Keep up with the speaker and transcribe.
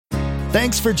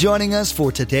Thanks for joining us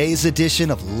for today's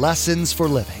edition of Lessons for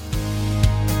Living.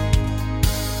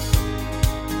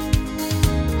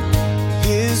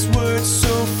 His word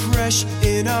so fresh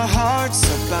in our hearts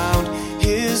abound.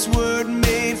 His word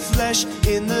made flesh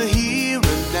in the here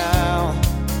and now.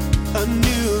 A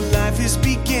new life is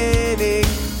beginning.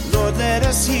 Lord, let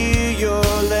us hear your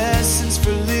lessons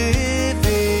for living.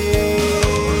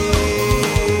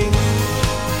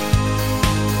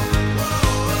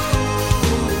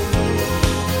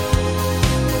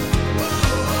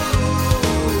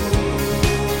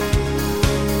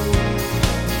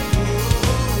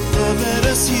 Lord, let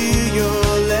us hear your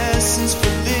lessons for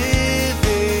living.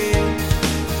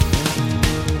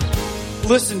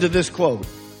 Listen to this quote.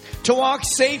 To walk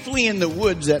safely in the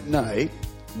woods at night,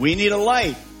 we need a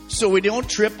light so we don't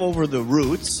trip over the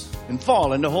roots and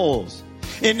fall into holes.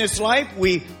 In this life,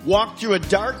 we walk through a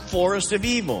dark forest of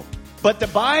evil. But the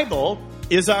Bible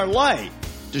is our light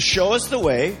to show us the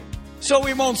way so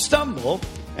we won't stumble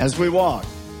as we walk.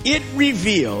 It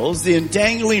reveals the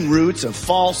entangling roots of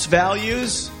false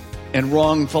values and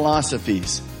wrong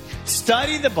philosophies.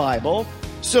 Study the Bible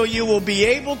so you will be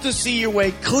able to see your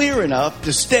way clear enough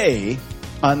to stay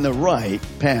on the right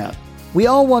path. We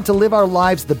all want to live our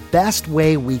lives the best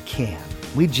way we can.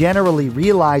 We generally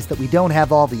realize that we don't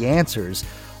have all the answers,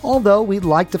 although we'd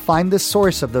like to find the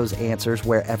source of those answers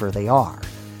wherever they are.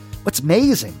 What's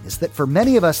amazing is that for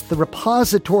many of us, the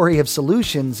repository of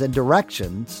solutions and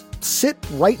directions sit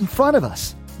right in front of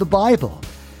us, the Bible.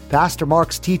 Pastor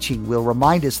Mark's teaching will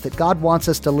remind us that God wants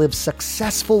us to live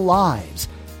successful lives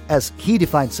as He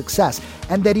defines success,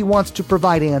 and that He wants to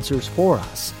provide answers for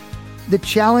us. The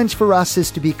challenge for us is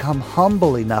to become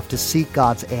humble enough to seek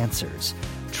God's answers,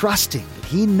 trusting that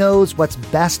He knows what's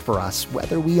best for us,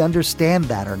 whether we understand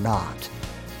that or not.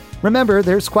 Remember,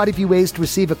 there's quite a few ways to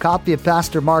receive a copy of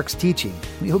Pastor Mark's teaching.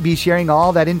 We'll be sharing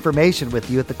all that information with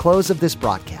you at the close of this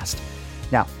broadcast.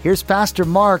 Now, here's Pastor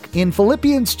Mark in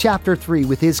Philippians chapter 3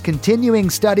 with his continuing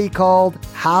study called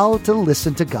How to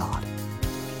Listen to God.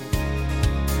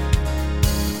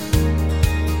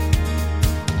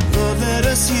 Let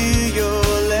us hear your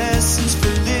lessons for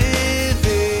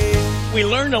living. We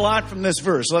learned a lot from this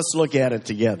verse. Let's look at it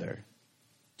together.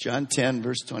 John 10,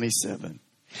 verse 27.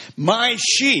 My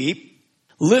sheep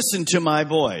listen to my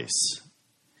voice,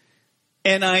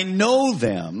 and I know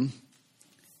them,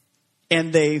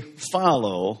 and they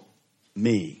follow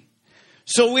me.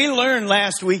 So we learned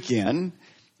last weekend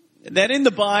that in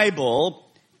the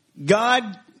Bible,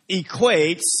 God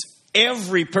equates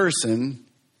every person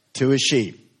to a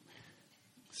sheep.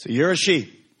 So you're a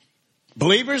sheep.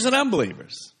 Believers and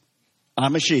unbelievers.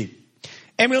 I'm a sheep.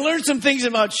 And we learned some things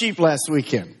about sheep last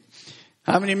weekend.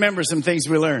 How many remember some things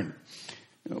we learned?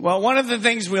 Well, one of the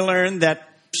things we learned that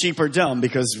sheep are dumb,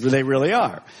 because they really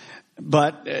are.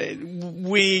 But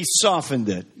we softened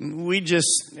it. We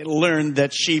just learned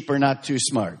that sheep are not too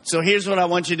smart. So here's what I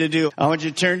want you to do. I want you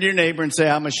to turn to your neighbor and say,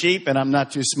 I'm a sheep and I'm not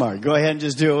too smart. Go ahead and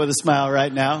just do it with a smile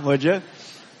right now, would you?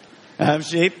 I'm a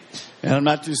sheep and I'm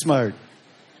not too smart.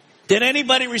 Did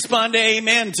anybody respond to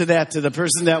amen to that, to the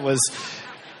person that was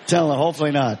telling?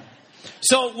 Hopefully not.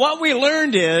 So what we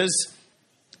learned is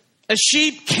a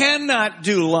sheep cannot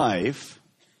do life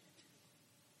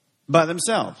by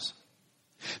themselves.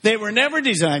 They were never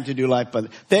designed to do life by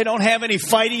themselves. They don't have any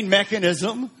fighting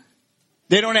mechanism.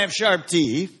 They don't have sharp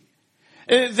teeth.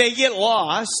 They get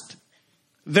lost.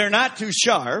 They're not too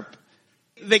sharp.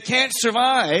 They can't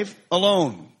survive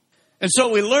alone. And so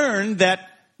we learned that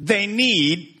they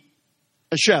need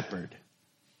a shepherd.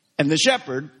 And the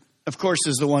shepherd, of course,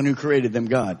 is the one who created them,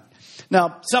 God.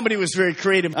 Now, somebody was very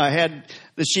creative. I had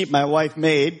the sheep my wife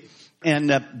made, and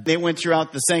they went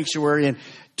throughout the sanctuary and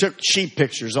took sheep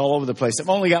pictures all over the place. I've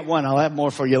only got one. I'll have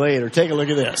more for you later. Take a look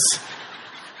at this.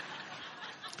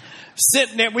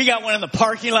 Sitting there. We got one in the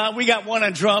parking lot. We got one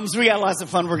on drums. We got lots of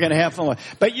fun we're going to have fun with.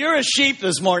 But you're a sheep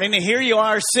this morning, and here you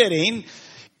are sitting.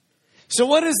 So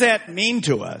what does that mean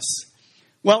to us?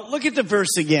 Well, look at the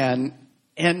verse again.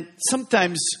 And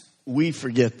sometimes we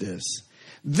forget this.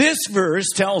 This verse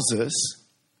tells us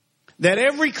that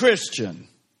every Christian,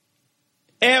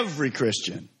 every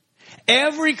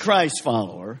Christ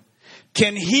follower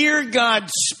can hear God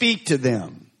speak to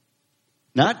them.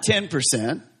 Not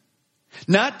 10%,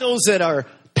 not those that are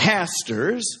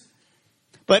pastors,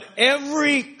 but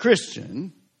every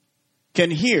Christian can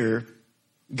hear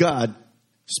God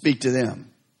speak to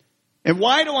them. And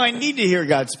why do I need to hear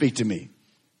God speak to me?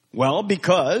 Well,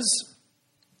 because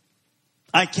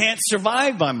I can't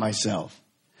survive by myself.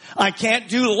 I can't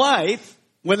do life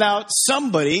without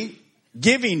somebody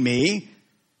giving me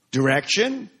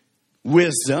direction,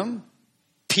 wisdom,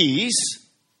 peace,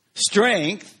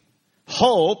 strength,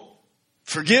 hope,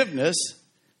 forgiveness,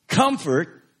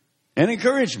 comfort, and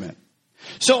encouragement.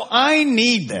 So I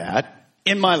need that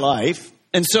in my life,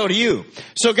 and so do you.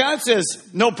 So God says,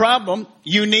 no problem.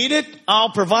 You need it.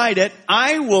 I'll provide it.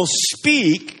 I will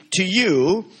speak to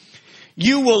you.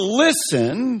 You will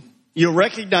listen. You'll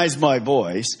recognize my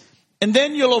voice. And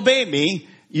then you'll obey me.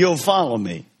 You'll follow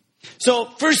me. So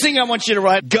first thing I want you to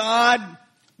write, God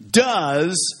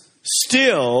does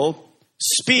still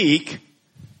speak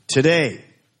today.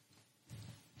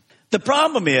 The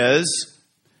problem is,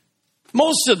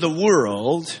 most of the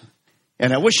world,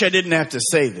 and I wish I didn't have to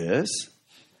say this,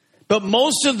 but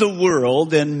most of the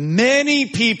world and many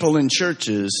people in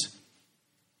churches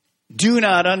do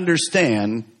not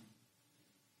understand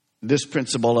this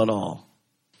principle at all.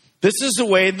 This is the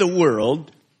way the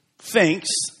world thinks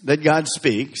that God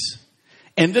speaks,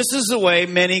 and this is the way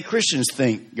many Christians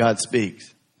think God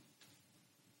speaks.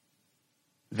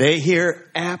 They hear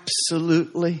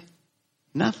absolutely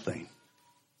nothing.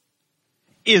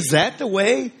 Is that the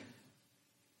way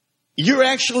you're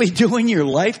actually doing your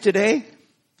life today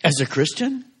as a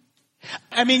Christian?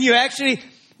 I mean, you actually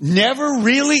never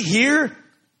really hear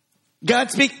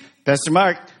God speak? Pastor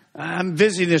Mark, I'm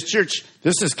visiting this church.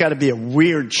 This has got to be a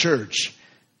weird church.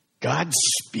 God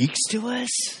speaks to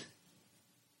us?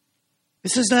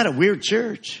 This is not a weird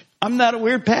church. I'm not a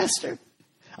weird pastor.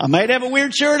 I might have a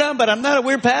weird shirt on, but I'm not a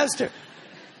weird pastor.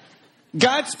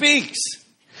 God speaks.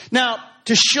 Now,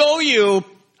 to show you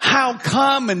how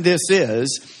common this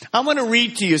is, I want to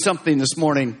read to you something this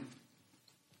morning.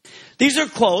 These are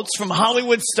quotes from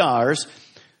Hollywood stars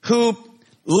who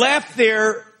left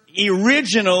their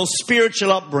original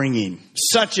spiritual upbringing,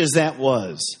 such as that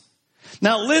was.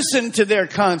 Now listen to their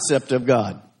concept of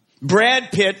God.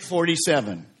 Brad Pitt,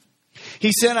 47.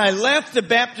 He said, I left the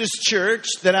Baptist church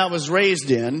that I was raised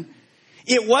in.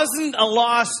 It wasn't a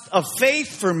loss of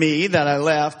faith for me that I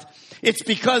left. It's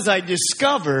because I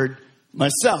discovered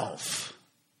myself.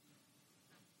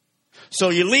 So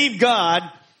you leave God.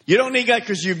 You don't need God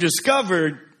because you've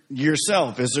discovered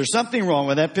yourself. Is there something wrong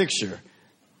with that picture?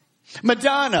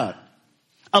 Madonna,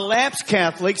 a lapsed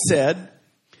Catholic, said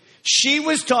she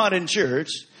was taught in church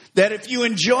that if you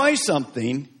enjoy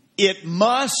something, it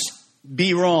must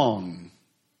be wrong.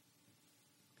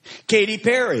 Katy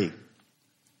Perry,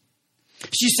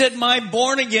 she said, my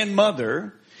born-again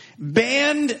mother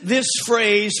banned this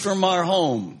phrase from our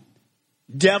home,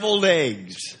 deviled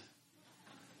eggs.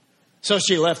 So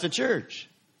she left the church.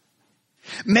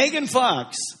 Megan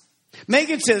Fox,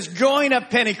 Megan says, growing up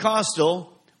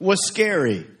Pentecostal was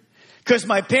scary because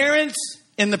my parents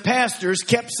and the pastors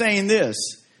kept saying this,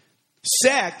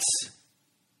 sex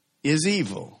is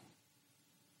evil.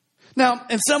 Now,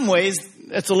 in some ways,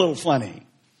 that's a little funny.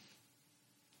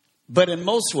 But in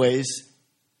most ways,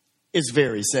 it's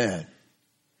very sad.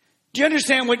 Do you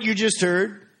understand what you just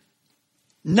heard?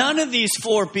 None of these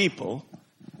four people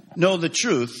know the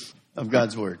truth of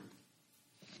God's word.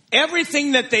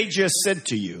 Everything that they just said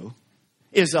to you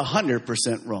is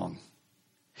 100% wrong.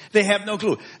 They have no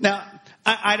clue. Now,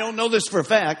 I don't know this for a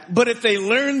fact, but if they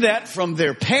learned that from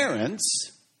their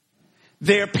parents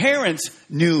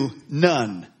knew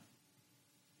none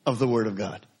of the Word of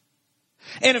God.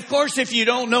 And of course, if you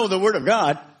don't know the Word of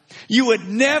God, you would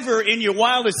never in your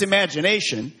wildest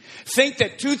imagination think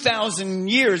that 2,000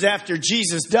 years after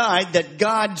Jesus died that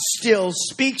God still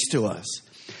speaks to us.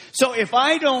 So if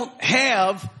I don't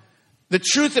have the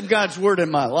truth of God's Word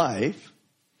in my life,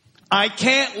 I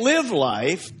can't live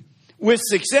life with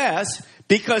success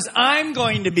because I'm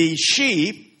going to be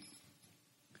sheep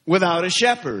without a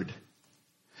shepherd.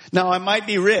 Now, I might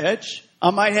be rich.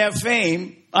 I might have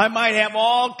fame. I might have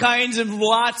all kinds of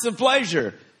lots of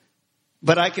pleasure.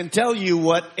 But I can tell you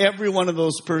what every one of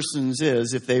those persons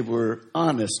is if they were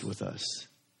honest with us.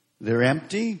 They're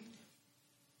empty,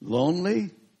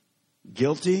 lonely,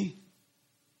 guilty,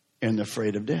 and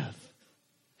afraid of death.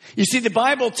 You see, the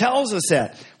Bible tells us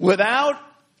that without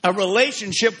a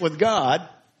relationship with God,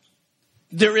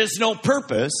 there is no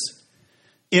purpose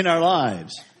in our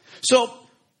lives. So,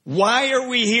 why are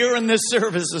we here in this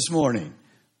service this morning?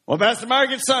 Well, Pastor Mark,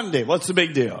 it's Sunday. What's the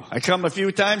big deal? I come a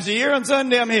few times a year. On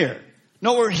Sunday, I'm here.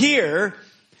 No, we're here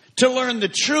to learn the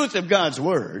truth of God's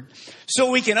Word so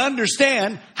we can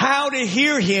understand how to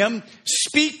hear Him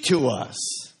speak to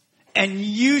us. And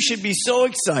you should be so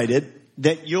excited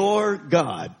that your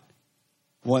God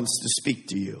wants to speak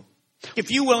to you.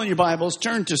 If you will in your Bibles,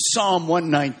 turn to Psalm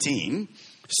 119.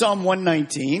 Psalm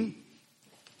 119,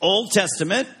 Old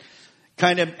Testament,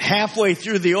 kind of halfway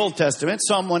through the Old Testament,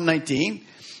 Psalm 119.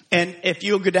 And if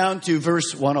you'll go down to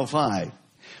verse 105.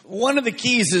 One of the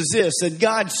keys is this, that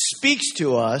God speaks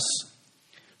to us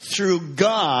through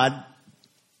God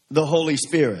the Holy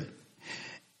Spirit.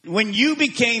 When you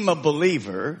became a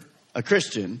believer, a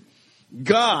Christian,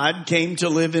 God came to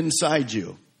live inside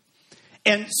you.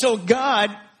 And so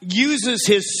God uses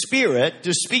his Spirit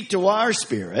to speak to our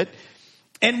spirit.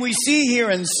 And we see here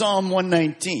in Psalm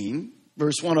 119,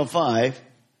 verse 105,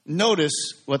 notice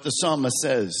what the psalmist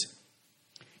says.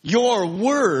 Your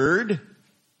word,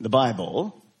 the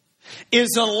Bible,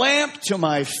 is a lamp to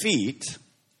my feet,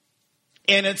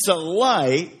 and it's a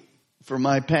light for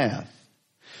my path.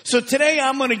 So today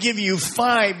I'm going to give you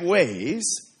 5 ways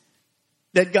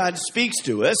that God speaks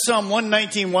to us. Psalm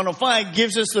 119, 105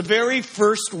 gives us the very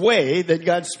first way that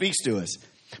God speaks to us.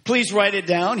 Please write it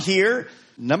down here.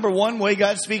 Number 1 way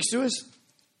God speaks to us.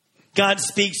 God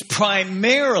speaks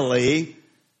primarily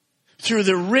through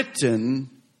the written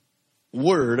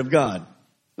Word of God,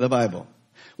 the Bible.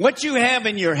 What you have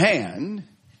in your hand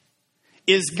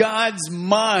is God's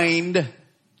mind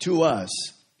to us.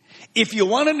 If you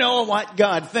want to know what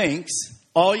God thinks,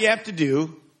 all you have to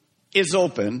do is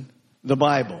open the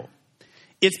Bible.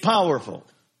 It's powerful.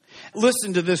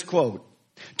 Listen to this quote.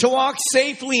 To walk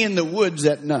safely in the woods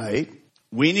at night,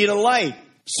 we need a light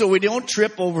so we don't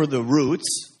trip over the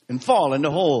roots and fall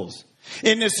into holes.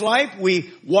 In this life,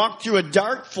 we walk through a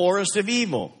dark forest of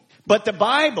evil. But the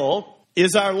Bible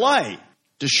is our light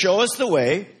to show us the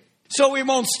way so we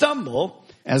won't stumble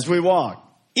as we walk.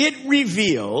 It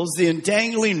reveals the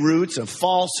entangling roots of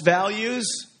false values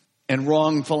and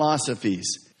wrong philosophies.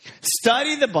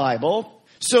 Study the Bible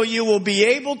so you will be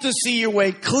able to see your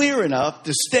way clear enough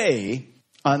to stay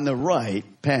on the right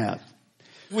path.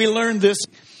 We learned this.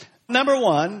 Number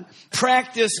 1,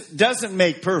 practice doesn't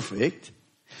make perfect.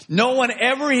 No one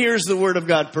ever hears the Word of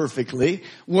God perfectly.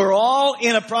 We're all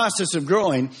in a process of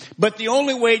growing, but the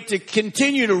only way to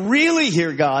continue to really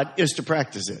hear God is to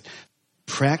practice it.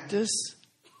 Practice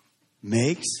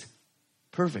makes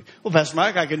perfect. Well, Pastor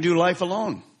Mark, I can do life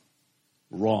alone.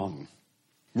 Wrong.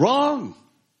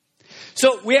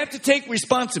 So we have to take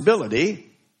responsibility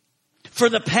for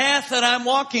the path that I'm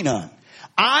walking on.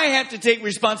 I have to take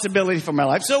responsibility for my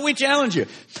life. So we challenge you.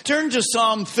 Turn to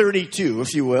Psalm 32,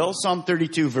 if you will. Psalm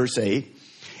 32, verse 8.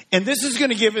 And this is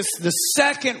going to give us the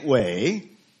second way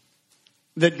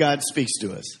that God speaks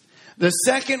to us. The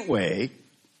second way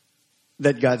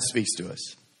that God speaks to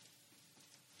us.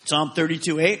 Psalm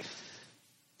 32, 8.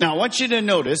 Now, I want you to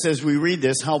notice as we read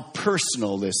this how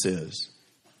personal this is.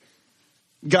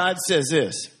 God says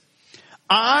this.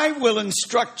 I will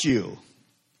instruct you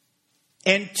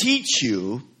and teach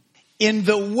you in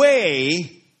the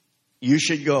way you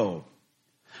should go.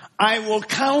 I will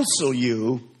counsel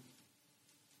you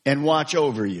and watch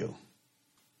over you.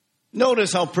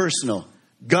 Notice how personal.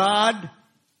 God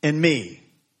and me.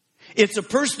 It's a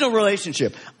personal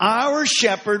relationship. Our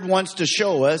shepherd wants to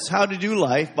show us how to do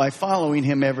life by following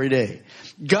him every day.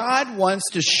 God wants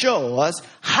to show us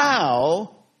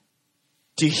how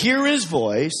to hear his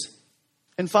voice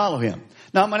and follow him.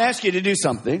 Now, I'm going to ask you to do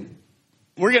something.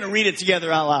 We're going to read it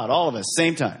together out loud, all of us,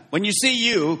 same time. When you see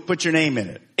you, put your name in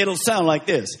it. It'll sound like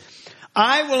this.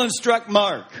 I will instruct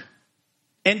Mark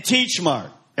and teach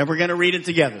Mark. And we're going to read it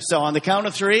together. So on the count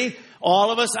of 3,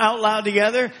 all of us out loud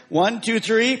together. 1, 2,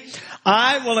 3.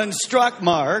 I will instruct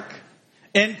Mark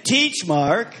and teach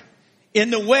Mark in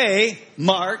the way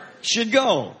Mark should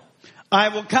go. I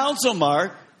will counsel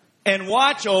Mark and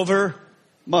watch over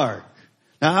Mark.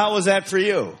 Now, how was that for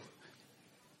you?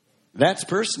 That's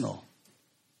personal.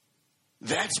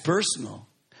 That's personal.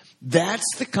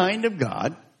 That's the kind of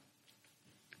God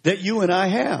that you and I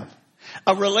have.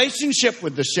 A relationship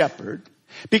with the shepherd,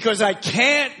 because I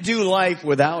can't do life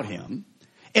without him.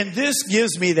 And this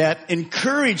gives me that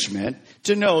encouragement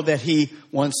to know that he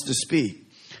wants to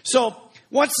speak. So,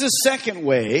 what's the second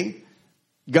way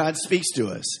God speaks to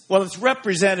us? Well, it's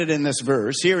represented in this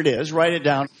verse. Here it is. Write it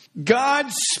down. God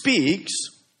speaks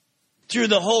through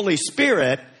the Holy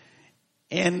Spirit.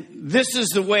 And this is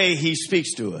the way he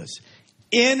speaks to us.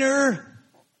 Inner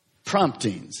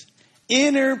promptings.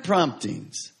 Inner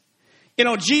promptings. You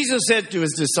know, Jesus said to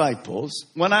his disciples,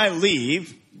 when I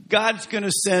leave, God's going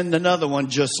to send another one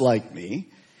just like me.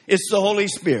 It's the Holy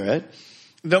Spirit.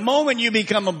 The moment you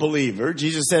become a believer,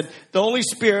 Jesus said, the Holy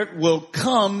Spirit will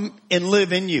come and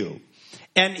live in you.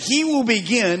 And he will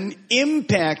begin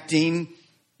impacting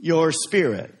your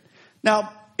spirit.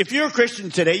 Now, if you're a Christian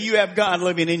today, you have God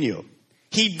living in you.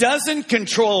 He doesn't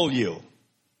control you,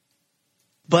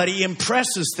 but he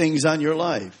impresses things on your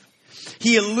life.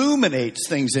 He illuminates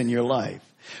things in your life.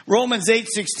 Romans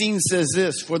 8:16 says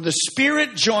this, for the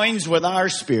Spirit joins with our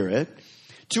spirit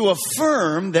to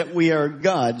affirm that we are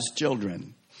God's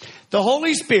children. The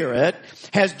Holy Spirit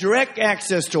has direct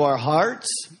access to our hearts,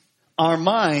 our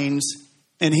minds,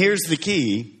 And here's the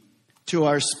key to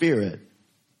our spirit.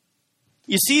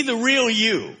 You see, the real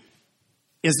you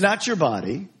is not your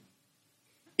body.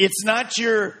 It's not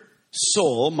your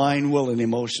soul, mind, will, and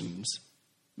emotions.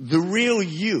 The real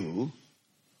you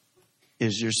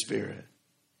is your spirit.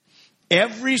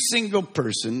 Every single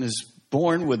person is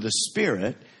born with a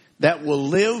spirit that will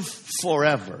live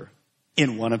forever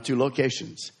in one of two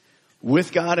locations.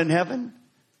 With God in heaven,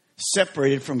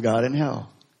 separated from God in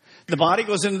hell. The body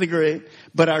goes into the grave,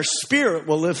 but our spirit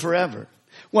will live forever.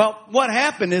 Well, what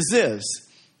happened is this.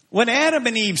 When Adam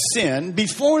and Eve sinned,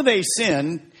 before they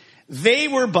sinned, they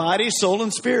were body, soul,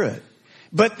 and spirit.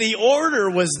 But the order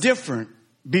was different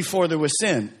before there was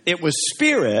sin. It was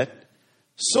spirit,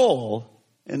 soul,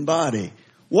 and body.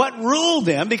 What ruled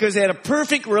them, because they had a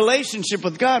perfect relationship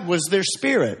with God, was their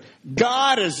spirit.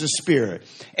 God is a spirit,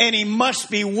 and he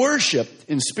must be worshiped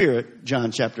in spirit,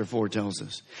 John chapter 4 tells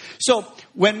us. So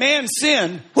when man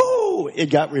sinned, it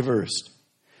got reversed.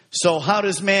 So how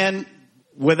does man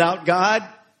without God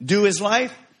do his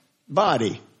life?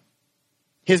 Body.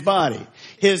 His body.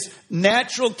 His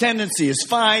natural tendency, his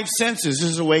five senses,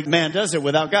 this is the way man does it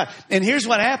without God. And here's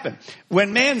what happened.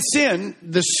 When man sinned,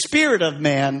 the spirit of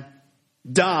man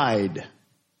died.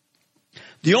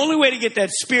 The only way to get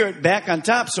that spirit back on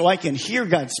top so I can hear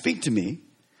God speak to me,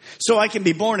 so I can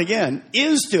be born again,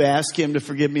 is to ask him to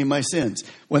forgive me my sins.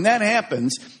 When that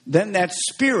happens, then that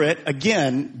spirit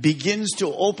again begins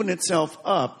to open itself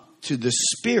up to the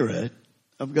Spirit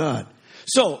of God.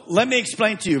 So let me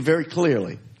explain to you very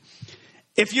clearly.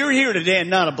 If you're here today and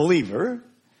not a believer,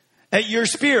 your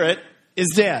spirit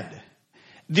is dead.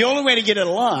 The only way to get it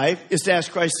alive is to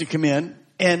ask Christ to come in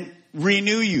and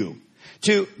renew you,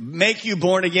 to make you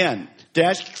born again, to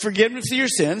ask forgiveness for your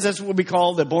sins. That's what we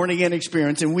call the born again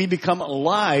experience, and we become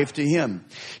alive to him.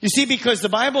 You see, because the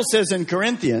Bible says in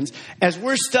Corinthians, as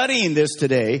we're studying this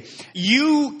today,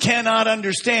 you cannot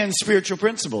understand spiritual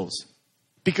principles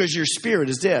because your spirit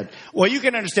is dead. Well, you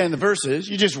can understand the verses.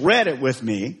 You just read it with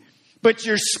me. But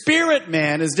your spirit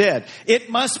man is dead. It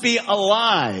must be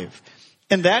alive.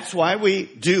 And that's why we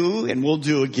do, and we'll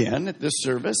do again at this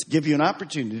service, give you an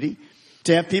opportunity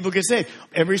to have people get saved.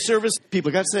 Every service,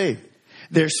 people got saved.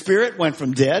 Their spirit went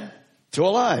from dead to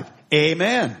alive.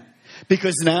 Amen.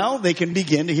 Because now they can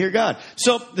begin to hear God.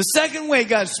 So the second way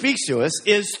God speaks to us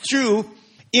is through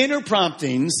inner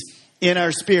promptings in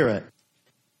our spirit.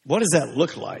 What does that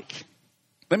look like?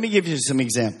 Let me give you some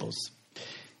examples.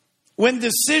 When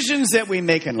decisions that we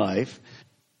make in life,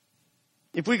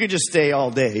 if we could just stay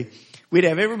all day, we'd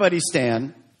have everybody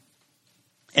stand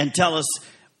and tell us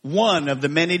one of the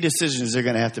many decisions they're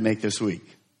going to have to make this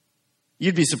week.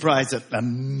 You'd be surprised at the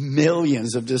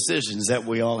millions of decisions that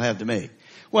we all have to make.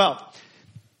 Well,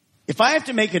 if I have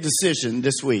to make a decision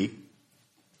this week,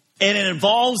 and it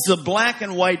involves the black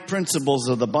and white principles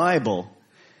of the Bible,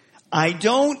 I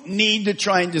don't need to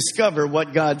try and discover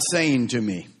what God's saying to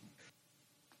me.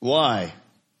 Why?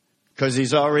 Because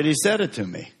he's already said it to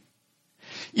me.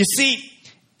 You see,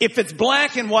 if it's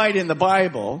black and white in the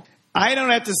Bible, I don't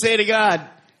have to say to God,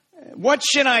 what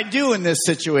should I do in this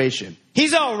situation?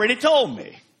 He's already told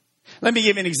me. Let me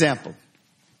give you an example.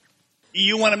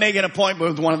 You want to make an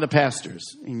appointment with one of the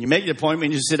pastors. And you make the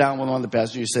appointment, you sit down with one of the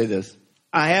pastors, you say this: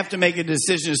 I have to make a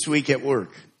decision this week at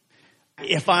work.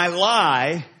 If I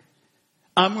lie,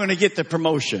 I'm going to get the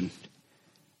promotion.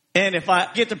 And if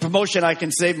I get the promotion, I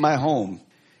can save my home.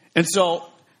 And so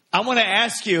I want to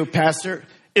ask you, Pastor,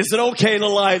 is it okay to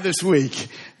lie this week?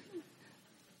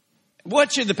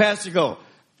 What should the pastor go?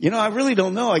 I really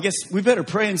don't know. I guess we better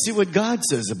pray and see what God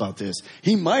says about this.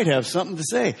 He might have something to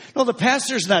say. No, the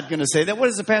pastor's not going to say that. What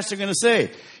is the pastor going to say?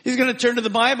 He's going to turn to the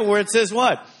Bible where it says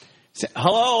what?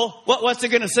 Hello? What's it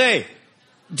going to say?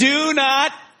 Do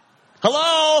not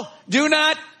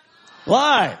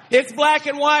lie. It's black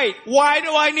and white. Why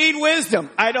do I need wisdom?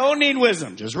 I don't need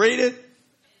wisdom. Just read it.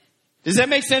 Does that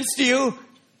make sense to you?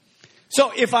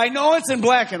 So if I know it's in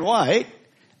black and white,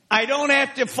 I don't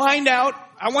have to find out.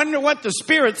 I wonder what the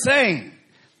Spirit's saying.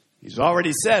 He's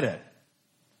already said it.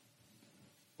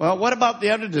 Well, what about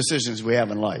the other decisions we have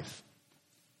in life?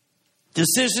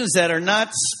 Decisions that are not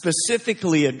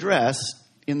specifically addressed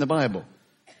in the Bible.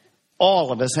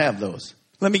 All of us have those.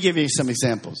 Let me give you some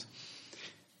examples.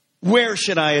 Where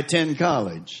should I attend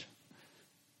college?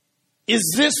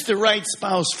 Is this the right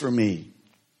spouse for me?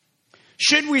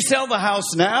 Should we sell the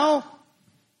house now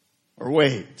or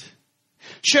wait?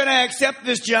 Should I accept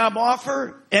this job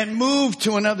offer and move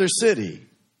to another city?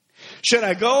 Should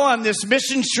I go on this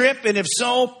mission trip? And if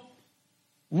so,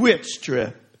 which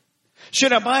trip?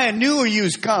 Should I buy a new or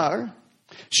used car?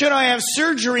 Should I have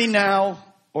surgery now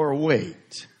or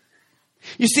wait?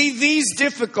 You see, these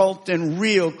difficult and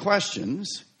real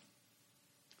questions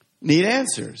need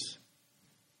answers.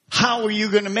 How are you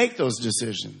going to make those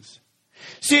decisions?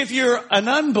 See, if you're an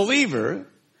unbeliever,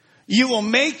 you will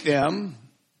make them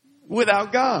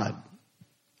without God.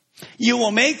 You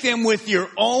will make them with your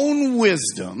own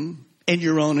wisdom and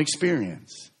your own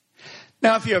experience.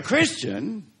 Now, if you're a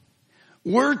Christian,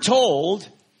 we're told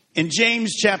in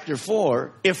James chapter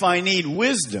 4, if I need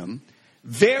wisdom,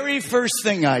 very first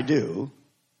thing I do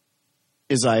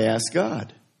is I ask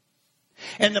God.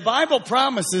 And the Bible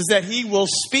promises that He will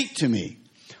speak to me.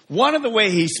 One of the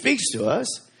ways He speaks to us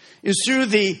is through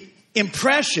the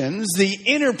impressions, the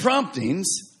inner promptings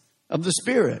of the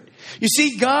Spirit. You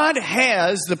see, God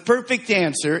has the perfect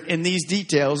answer in these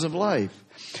details of life.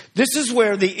 This is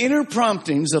where the inner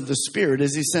promptings of the Spirit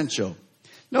is essential.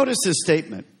 Notice this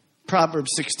statement,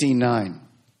 Proverbs 16:9.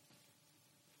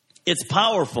 It's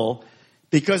powerful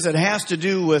because it has to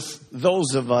do with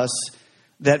those of us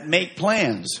that make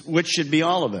plans, which should be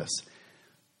all of us.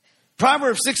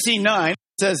 Proverbs 16:9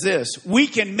 says this, we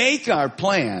can make our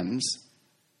plans,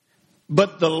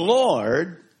 but the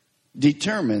Lord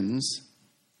determines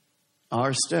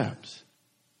our steps.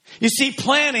 You see,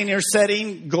 planning or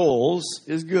setting goals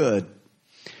is good.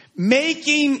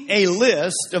 Making a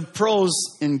list of pros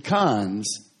and cons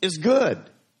is good.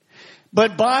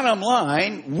 But bottom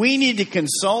line, we need to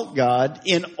consult God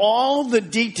in all the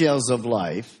details of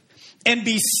life and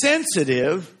be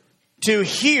sensitive to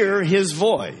hear His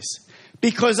voice.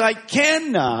 Because I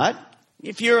cannot,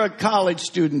 if you're a college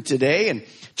student today and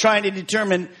trying to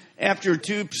determine after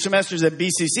 2 semesters at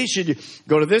BCC, should you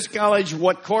go to this college,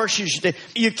 what course you should take.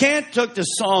 You can't look to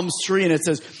Psalms 3 and it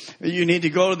says, you need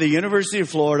to go to the University of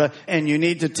Florida and you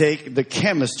need to take the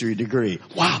chemistry degree.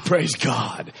 Wow, praise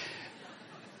God.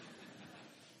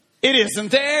 It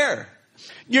isn't there.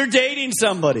 You're dating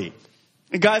somebody.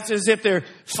 And God says if they're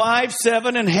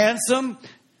 5'7" and handsome.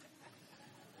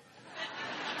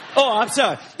 Oh, I'm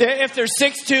sorry. If they're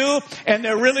 6'2" and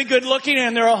they're really good looking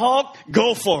and they're a Hulk,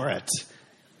 go for it.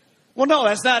 Well, no,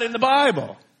 that's not in the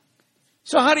Bible.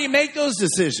 So how do you make those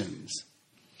decisions?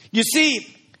 You see,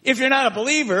 if you're not a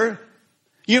believer,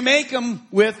 you make them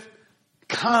with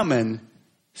common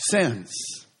sense.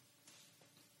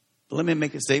 But let me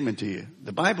make a statement to you.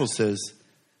 The Bible says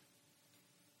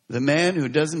the man who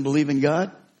doesn't believe in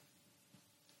God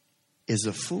is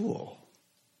a fool.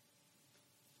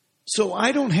 So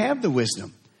I don't have the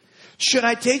wisdom. Should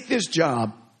I take this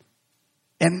job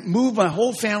and move my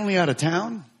whole family out of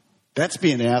town? That's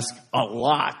being asked a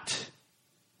lot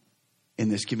in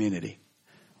this community.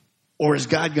 Or is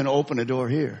God going to open a door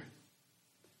here?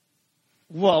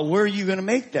 Well, where are you going to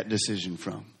make that decision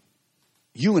from?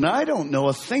 You and I don't know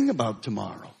a thing about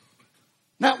tomorrow.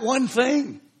 Not one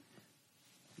thing.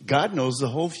 God knows the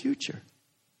whole future.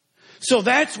 So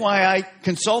that's why I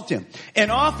consult Him.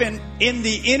 And often in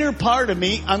the inner part of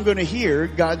me, I'm going to hear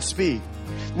God speak.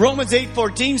 Romans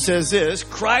 8:14 says this,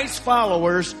 Christ's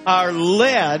followers are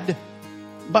led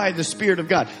by the Spirit of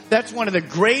God. That's one of the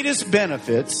greatest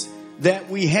benefits that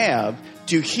we have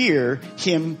to hear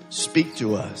Him speak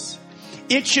to us.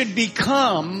 It should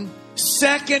become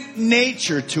second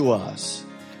nature to us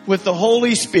with the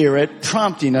Holy Spirit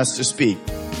prompting us to speak.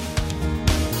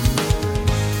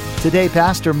 Today,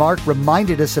 Pastor Mark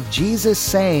reminded us of Jesus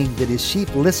saying that His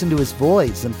sheep listen to His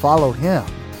voice and follow Him.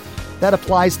 That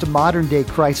applies to modern-day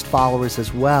Christ followers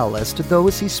as well as to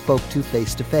those He spoke to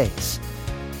face-to-face.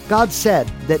 God said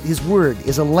that His Word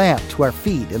is a lamp to our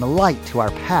feet and a light to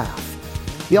our path.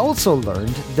 We also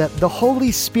learned that the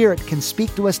Holy Spirit can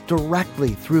speak to us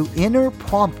directly through inner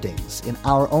promptings in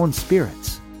our own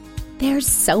spirits. There's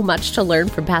so much to learn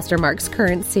from Pastor Mark's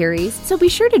current series, so be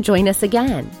sure to join us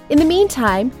again. In the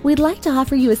meantime, we'd like to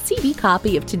offer you a CD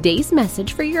copy of today's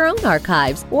message for your own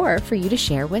archives or for you to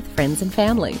share with friends and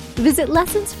family. Visit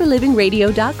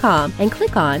lessonsforlivingradio.com and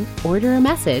click on Order a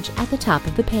Message at the top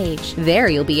of the page. There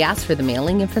you'll be asked for the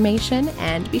mailing information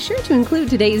and be sure to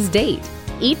include today's date.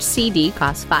 Each CD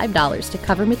costs $5 to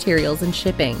cover materials and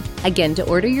shipping. Again, to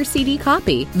order your CD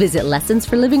copy, visit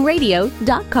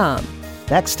lessonsforlivingradio.com.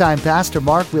 Next time, Pastor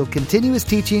Mark will continue his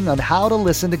teaching on how to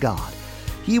listen to God.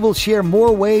 He will share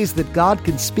more ways that God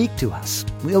can speak to us.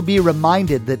 We'll be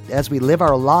reminded that as we live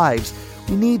our lives,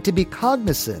 we need to be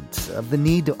cognizant of the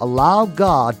need to allow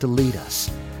God to lead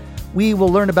us. We will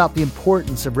learn about the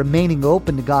importance of remaining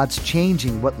open to God's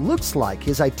changing what looks like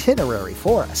His itinerary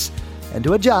for us, and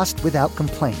to adjust without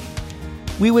complaining.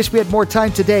 We wish we had more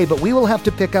time today, but we will have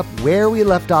to pick up where we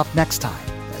left off next time,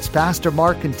 as Pastor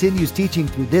Mark continues teaching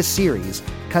through this series,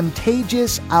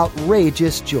 Contagious,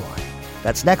 Outrageous Joy.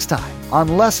 That's next time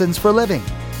on Lessons for Living.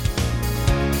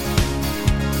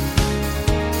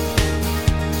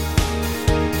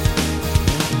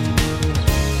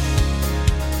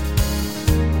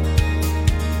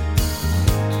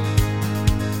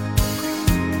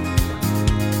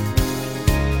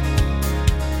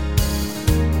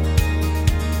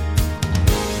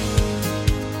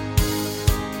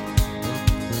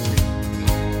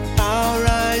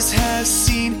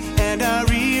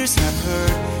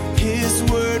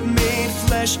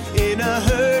 fresh in a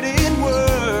hurting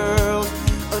world.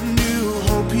 A new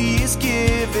hope he is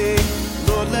giving.